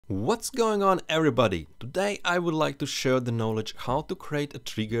What's going on, everybody? Today I would like to share the knowledge how to create a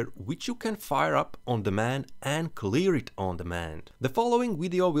trigger which you can fire up on demand and clear it on demand. The following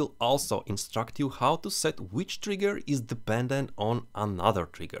video will also instruct you how to set which trigger is dependent on another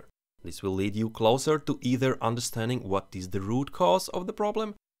trigger. This will lead you closer to either understanding what is the root cause of the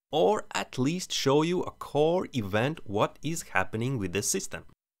problem or at least show you a core event what is happening with the system.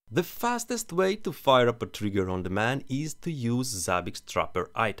 The fastest way to fire up a trigger on demand is to use Zabbix Trapper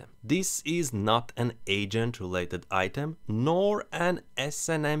item. This is not an agent-related item, nor an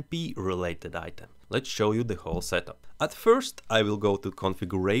SNMP related item. Let's show you the whole setup. At first, I will go to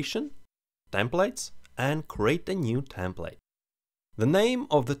Configuration, Templates, and create a new template. The name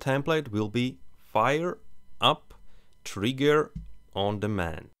of the template will be Fire Up Trigger on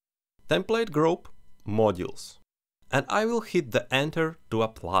Demand. Template group, Modules. And I will hit the enter to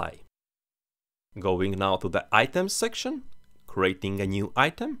apply. Going now to the items section, creating a new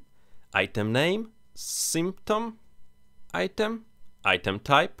item, item name, symptom, item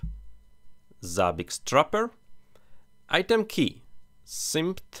type, Zabbix Trapper, item key,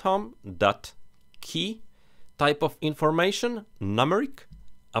 symptom.key, type of information, numeric,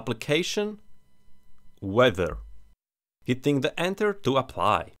 application, weather. Hitting the enter to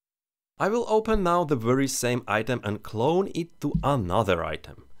apply. I will open now the very same item and clone it to another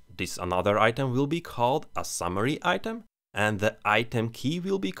item. This another item will be called a summary item and the item key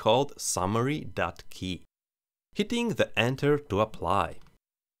will be called summary.key. Hitting the enter to apply.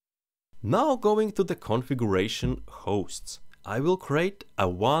 Now going to the configuration hosts. I will create a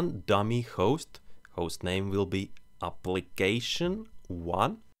one dummy host. Host name will be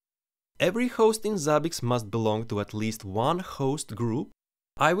application1. Every host in Zabbix must belong to at least one host group.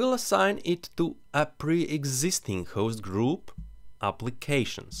 I will assign it to a pre-existing host group,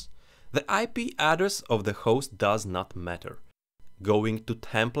 applications. The IP address of the host does not matter. Going to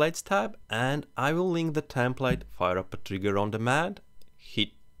Templates tab and I will link the template Fire Up a Trigger on Demand,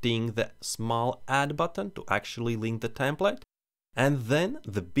 hitting the small add button to actually link the template, and then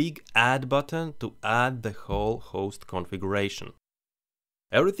the big add button to add the whole host configuration.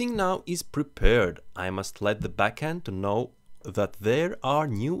 Everything now is prepared. I must let the backend to know that there are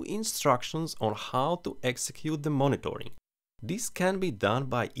new instructions on how to execute the monitoring. This can be done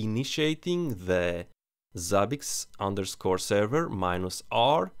by initiating the Zabbix_server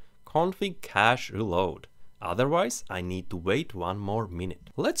 -r config cache reload. Otherwise, I need to wait one more minute.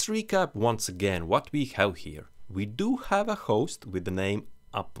 Let's recap once again what we have here. We do have a host with the name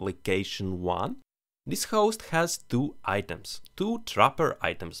application1. This host has two items, two Trapper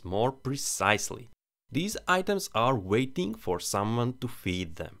items more precisely. These items are waiting for someone to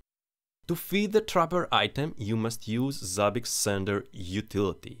feed them. To feed the Trapper item, you must use Zabbix Sender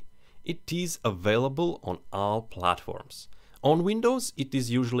utility. It is available on all platforms. On Windows, it is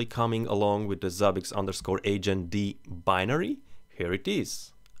usually coming along with the Zabbix_agent_d binary. Here it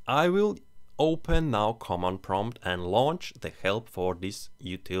is. I will open now command prompt and launch the help for this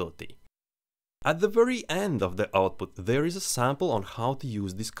utility. At the very end of the output, there is a sample on how to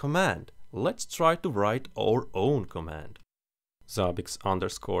use this command. Let's try to write our own command.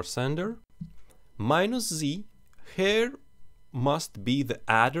 Zabbix_sender -z, here must be the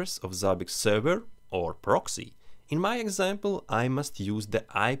address of Zabbix server or proxy. In my example, I must use the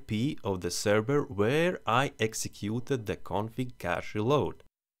IP of the server where I executed the config cache reload.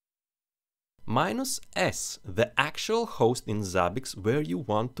 -s, the actual host in Zabbix where you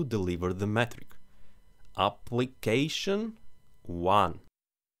want to deliver the metric. Application1.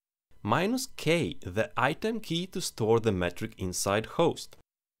 -k, the item key to store the metric inside host.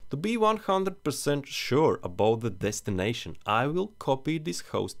 To be 100% sure about the destination, I will copy this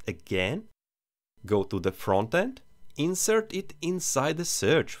host again, go to the front end, insert it inside the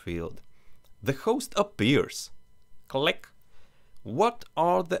search field. The host appears. Click. What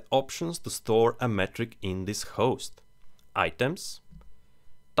are the options to store a metric in this host? Items.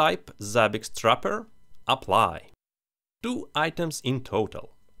 Type Zabbix Trapper. Apply. 2 items in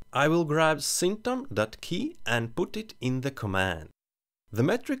total. I will grab symptom.key and put it in the command. The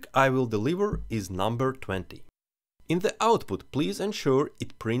metric I will deliver is number 20. In the output, please ensure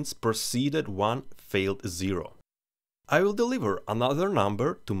it prints preceded 1 failed 0. I will deliver another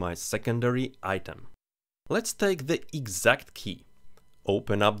number to my secondary item. Let's take the exact key.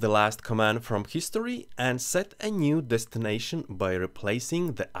 Open up the last command from history and set a new destination by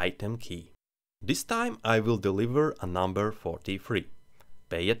replacing the item key. This time I will deliver a number 43.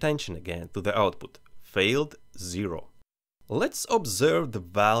 Pay attention again to the output, failed 0. Let's observe the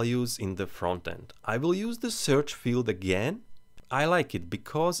values in the front end. I will use the search field again. I like it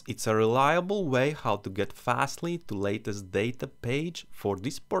because it's a reliable way how to get fastly to latest data page for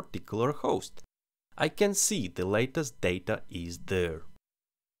this particular host. I can see the latest data is there.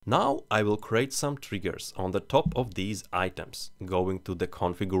 Now I will create some triggers on the top of these items, going to the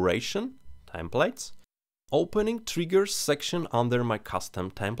configuration, templates, opening triggers section under my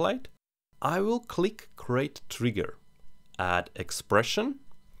custom template. I will click create trigger, add expression,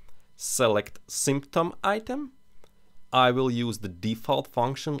 select symptom item. I will use the default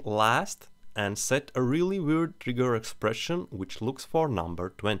function last and set a really weird trigger expression which looks for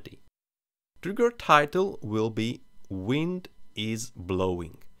number 20. Trigger title will be wind is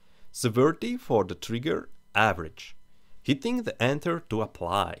blowing. Severity for the trigger average. Hitting the enter to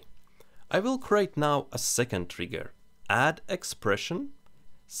apply. I will create now a second trigger. Add expression,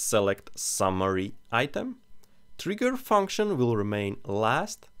 select summary item. Trigger function will remain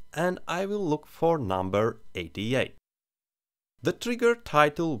last and I will look for number 88. The trigger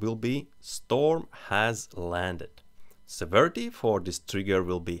title will be Storm has landed. Severity for this trigger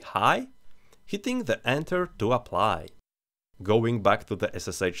will be high. Hitting the enter to apply. Going back to the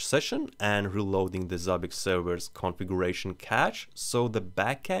SSH session and reloading the Zabbix server's configuration cache so the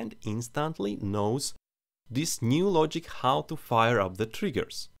backend instantly knows this new logic how to fire up the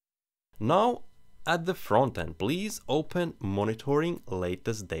triggers. Now at the front end, please open monitoring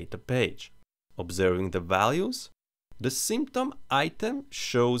latest data page. Observing the values, the symptom item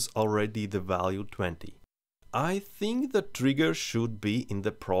shows already the value 20. I think the trigger should be in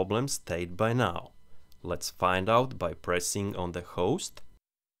the problem state by now. Let's find out by pressing on the host.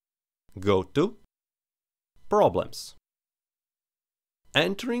 Go to Problems.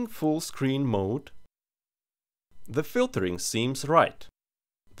 Entering full screen mode. The filtering seems right.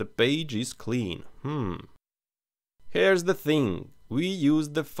 The page is clean. Here's the thing. We use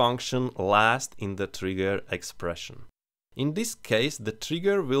the function last in the trigger expression. In this case, the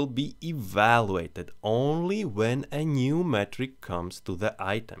trigger will be evaluated only when a new metric comes to the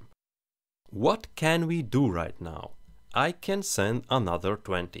item. What can we do right now? I can send another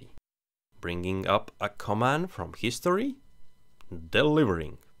 20. Bringing up a command from history.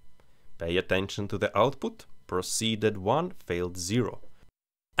 Delivering. Pay attention to the output. Proceeded 1, failed 0.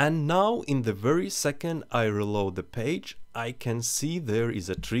 And now in the very second I reload the page, I can see there is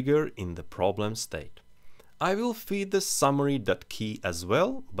a trigger in the problem state. I will feed the summary.key as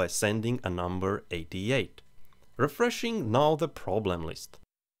well by sending a number 88. Refreshing now the problem list.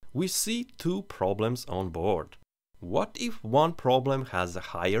 We see 2 problems on board. What if one problem has a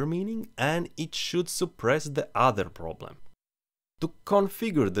higher meaning and it should suppress the other problem? To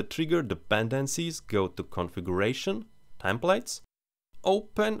configure the trigger dependencies, go to Configuration, Templates,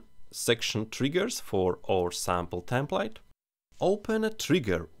 open section Triggers for our sample template, open a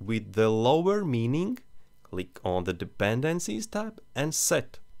trigger with the lower meaning, click on the Dependencies tab and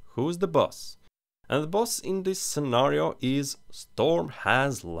set who's the boss. And the boss in this scenario is Storm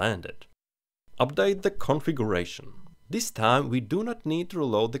has landed. Update the configuration. This time we do not need to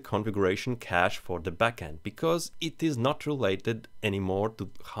reload the configuration cache for the backend because it is not related anymore to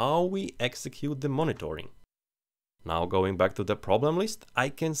how we execute the monitoring. Now going back to the problem list, I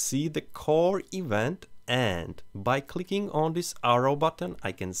can see the core event and by clicking on this arrow button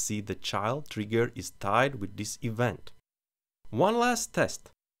I can see the child trigger is tied with this event. One last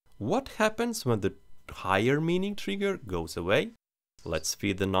test. What happens when the higher meaning trigger goes away? Let's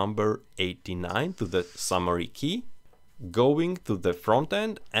feed the number 89 to the summary key, going to the front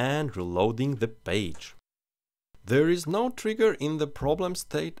end and reloading the page. There is no trigger in the problem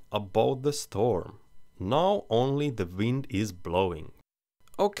state about the storm. Now only the wind is blowing.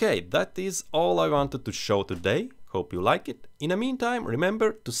 Okay, that is all I wanted to show today. Hope you like it. In the meantime,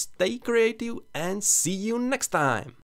 remember to stay creative and see you next time!